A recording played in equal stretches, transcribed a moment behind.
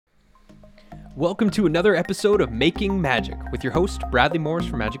Welcome to another episode of Making Magic with your host, Bradley Morris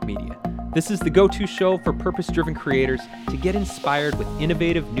from Magic Media. This is the go-to show for purpose-driven creators to get inspired with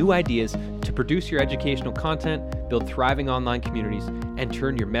innovative new ideas to produce your educational content, build thriving online communities, and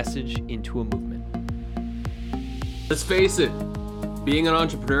turn your message into a movement. Let's face it, being an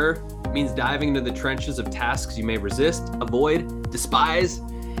entrepreneur means diving into the trenches of tasks you may resist, avoid, despise,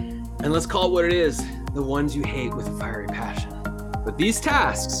 and let's call it what it is, the ones you hate with a fiery passion. But these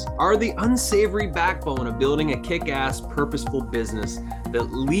tasks are the unsavory backbone of building a kick-ass, purposeful business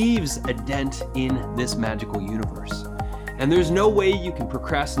that leaves a dent in this magical universe. And there's no way you can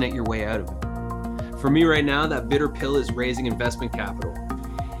procrastinate your way out of it. For me right now, that bitter pill is raising investment capital.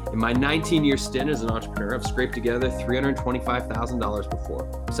 In my 19-year stint as an entrepreneur, I've scraped together $325,000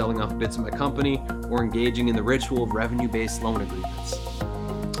 before, selling off bits of my company or engaging in the ritual of revenue-based loan agreements.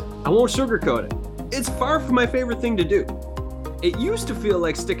 I won't sugarcoat it. It's far from my favorite thing to do. It used to feel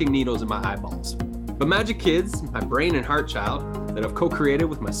like sticking needles in my eyeballs. But Magic Kids, my brain and heart child that I've co-created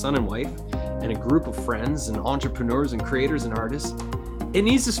with my son and wife, and a group of friends and entrepreneurs and creators and artists, it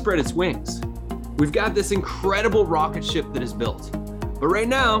needs to spread its wings. We've got this incredible rocket ship that is built. But right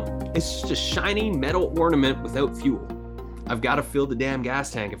now, it's just a shiny metal ornament without fuel. I've got to fill the damn gas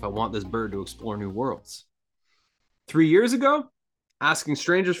tank if I want this bird to explore new worlds. 3 years ago, asking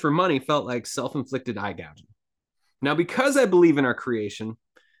strangers for money felt like self-inflicted eye gouging. Now, because I believe in our creation,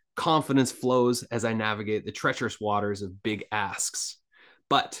 confidence flows as I navigate the treacherous waters of big asks.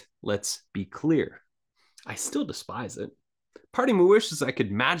 But let's be clear, I still despise it. Part of me wishes I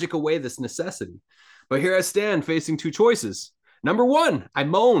could magic away this necessity. But here I stand facing two choices. Number one, I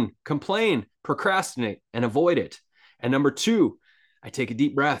moan, complain, procrastinate, and avoid it. And number two, I take a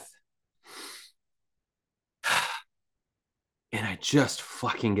deep breath. And I just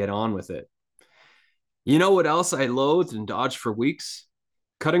fucking get on with it. You know what else I loathed and dodged for weeks?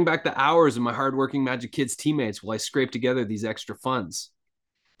 Cutting back the hours of my hardworking Magic Kids teammates while I scraped together these extra funds.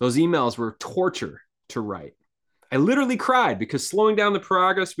 Those emails were torture to write. I literally cried because slowing down the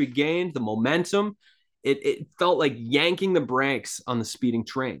progress we gained, the momentum, it felt like yanking the brakes on the speeding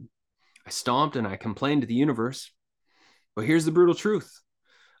train. I stomped and I complained to the universe. But here's the brutal truth.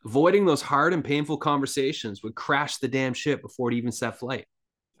 Avoiding those hard and painful conversations would crash the damn ship before it even set flight.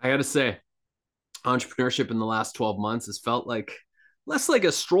 I gotta say, entrepreneurship in the last 12 months has felt like less like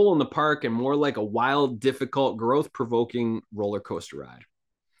a stroll in the park and more like a wild, difficult, growth-provoking roller coaster ride.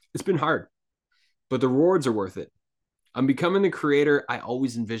 It's been hard, but the rewards are worth it. I'm becoming the creator I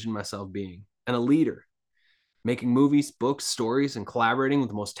always envisioned myself being, and a leader, making movies, books, stories, and collaborating with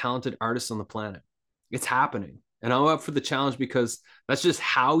the most talented artists on the planet. It's happening, and I'm up for the challenge because that's just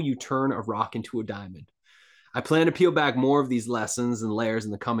how you turn a rock into a diamond. I plan to peel back more of these lessons and layers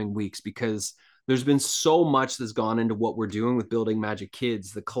in the coming weeks because there's been so much that's gone into what we're doing with building Magic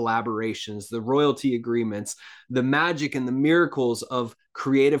Kids, the collaborations, the royalty agreements, the magic and the miracles of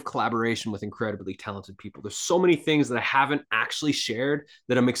creative collaboration with incredibly talented people. There's so many things that I haven't actually shared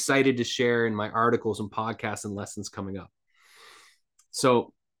that I'm excited to share in my articles and podcasts and lessons coming up.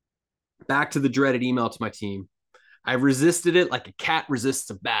 So back to the dreaded email to my team. I resisted it like a cat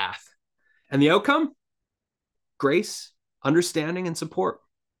resists a bath. And the outcome? Grace, understanding, and support.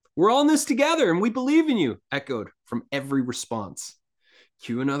 We're all in this together and we believe in you, echoed from every response.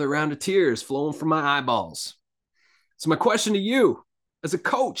 Cue another round of tears flowing from my eyeballs. So my question to you, as a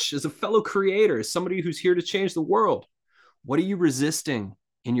coach, as a fellow creator, as somebody who's here to change the world, what are you resisting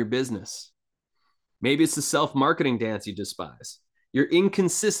in your business? Maybe it's the self-marketing dance you despise. Your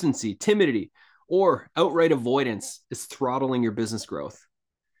inconsistency, timidity, or outright avoidance is throttling your business growth.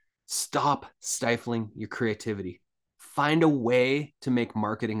 Stop stifling your creativity. Find a way to make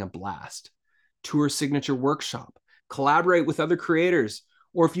marketing a blast. Tour a signature workshop. Collaborate with other creators.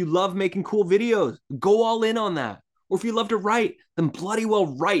 Or if you love making cool videos, go all in on that. Or if you love to write, then bloody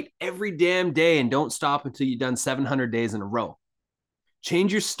well write every damn day and don't stop until you've done 700 days in a row.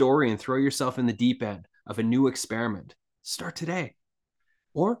 Change your story and throw yourself in the deep end of a new experiment. Start today.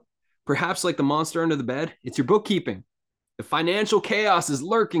 Or perhaps like the monster under the bed, it's your bookkeeping. The financial chaos is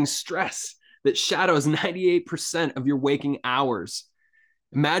lurking stress that shadows 98% of your waking hours.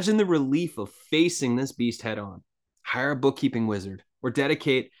 Imagine the relief of facing this beast head on. Hire a bookkeeping wizard or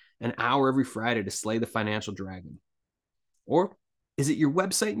dedicate an hour every Friday to slay the financial dragon. Or is it your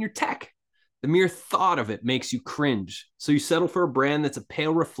website and your tech? The mere thought of it makes you cringe. So you settle for a brand that's a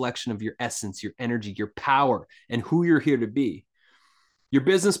pale reflection of your essence, your energy, your power, and who you're here to be. Your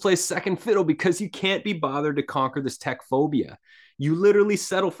business plays second fiddle because you can't be bothered to conquer this tech phobia. You literally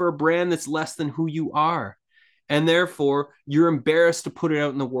settle for a brand that's less than who you are. And therefore, you're embarrassed to put it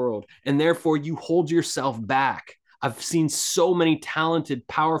out in the world. And therefore, you hold yourself back. I've seen so many talented,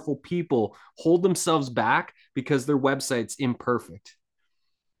 powerful people hold themselves back because their website's imperfect.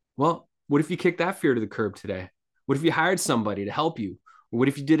 Well, what if you kicked that fear to the curb today? What if you hired somebody to help you? Or what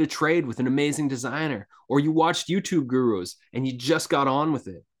if you did a trade with an amazing designer? Or you watched YouTube gurus and you just got on with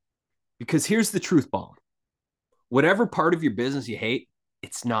it? Because here's the truth bomb. Whatever part of your business you hate,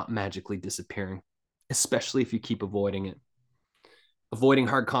 it's not magically disappearing, especially if you keep avoiding it. Avoiding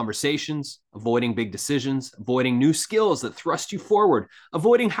hard conversations, avoiding big decisions, avoiding new skills that thrust you forward,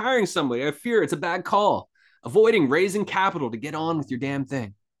 avoiding hiring somebody. I fear it's a bad call. Avoiding raising capital to get on with your damn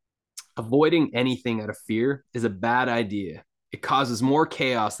thing. Avoiding anything out of fear is a bad idea. It causes more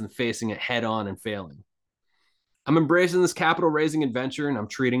chaos than facing it head on and failing. I'm embracing this capital raising adventure and I'm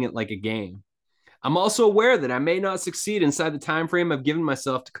treating it like a game. I'm also aware that I may not succeed inside the time frame I've given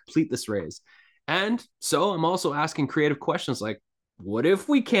myself to complete this raise. And so I'm also asking creative questions like, what if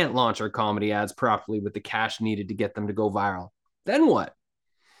we can't launch our comedy ads properly with the cash needed to get them to go viral? Then what?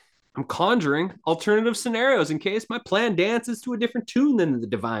 I'm conjuring alternative scenarios in case my plan dances to a different tune than the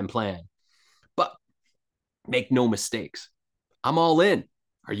divine plan. But make no mistakes, I'm all in.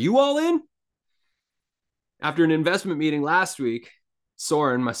 Are you all in? After an investment meeting last week,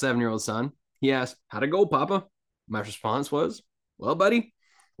 Soren, my 7-year-old son, he asked, how'd it go, Papa? My response was, well, buddy,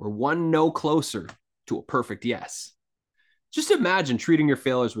 we're one no closer to a perfect yes. Just imagine treating your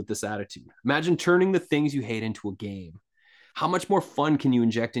failures with this attitude. Imagine turning the things you hate into a game. How much more fun can you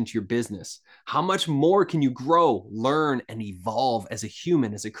inject into your business? How much more can you grow, learn, and evolve as a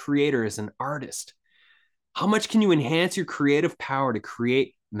human, as a creator, as an artist? How much can you enhance your creative power to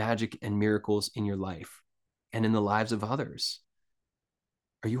create magic and miracles in your life and in the lives of others?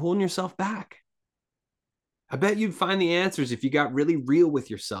 Are you holding yourself back? I bet you'd find the answers if you got really real with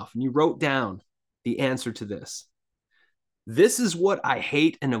yourself and you wrote down the answer to this. This is what I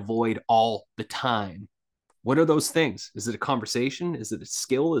hate and avoid all the time. What are those things? Is it a conversation? Is it a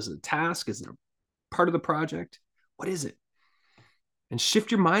skill? Is it a task? Is it a part of the project? What is it? And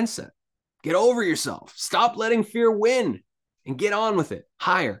shift your mindset. Get over yourself. Stop letting fear win and get on with it.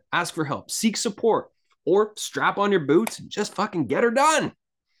 Hire, ask for help, seek support, or strap on your boots and just fucking get her done.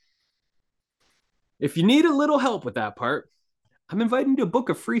 If you need a little help with that part, I'm inviting you to book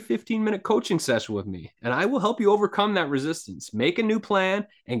a free 15-minute coaching session with me, and I will help you overcome that resistance, make a new plan,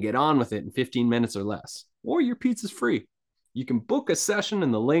 and get on with it in 15 minutes or less. Or your pizza's free. You can book a session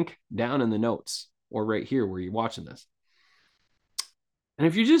in the link down in the notes, or right here where you're watching this. And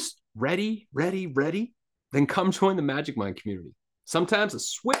if you're just ready, then come join the Magic Mind community. Sometimes a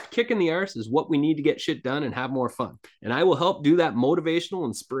swift kick in the arse is what we need to get shit done and have more fun. And I will help do that motivational,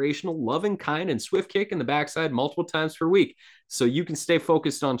 inspirational, loving, kind, and swift kick in the backside multiple times per week so you can stay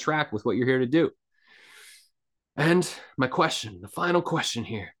focused on track with what you're here to do. And my question, the final question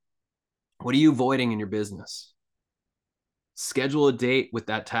here, what are you avoiding in your business? Schedule a date with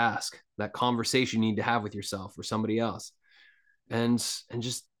that task, that conversation you need to have with yourself or somebody else. And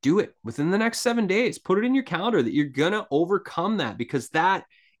just do it within the next 7 days. Put it in your calendar that you're going to overcome that, because that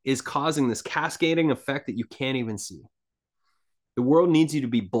is causing this cascading effect that you can't even see. The world needs you to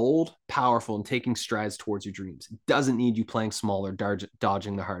be bold, powerful, and taking strides towards your dreams. It doesn't need you playing small or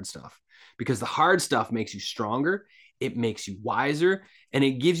dodging the hard stuff, because the hard stuff makes you stronger, it makes you wiser, and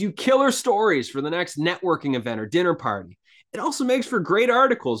it gives you killer stories for the next networking event or dinner party. It also makes for great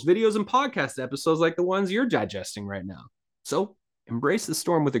articles, videos, and podcast episodes like the ones you're digesting right now. So embrace the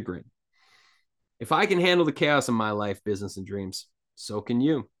storm with a grin. If I can handle the chaos in my life, business, and dreams, so can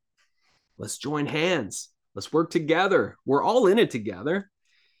you. Let's join hands. Let's work together. We're all in it together.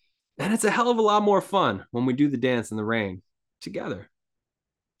 And it's a hell of a lot more fun when we do the dance in the rain together.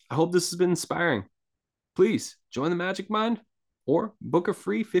 I hope this has been inspiring. Please join the Magic Mind or book a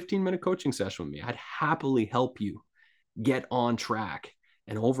free 15-minute coaching session with me. I'd happily help you get on track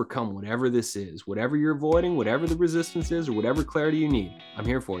and overcome whatever this is, whatever you're avoiding, whatever the resistance is, or whatever clarity you need. I'm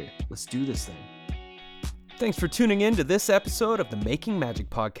here for you. Let's do this thing. Thanks for tuning in to this episode of the Making Magic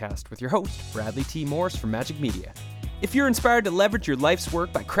podcast with your host, Bradley T. Morris from Magic Media. If you're inspired to leverage your life's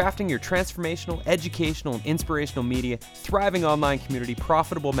work by crafting your transformational, educational, and inspirational media, thriving online community,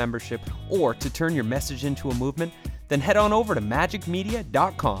 profitable membership, or to turn your message into a movement, then head on over to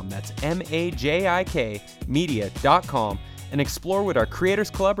magicmedia.com. That's MAJIK media.com and explore what our Creators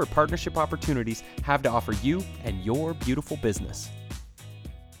Club or partnership opportunities have to offer you and your beautiful business.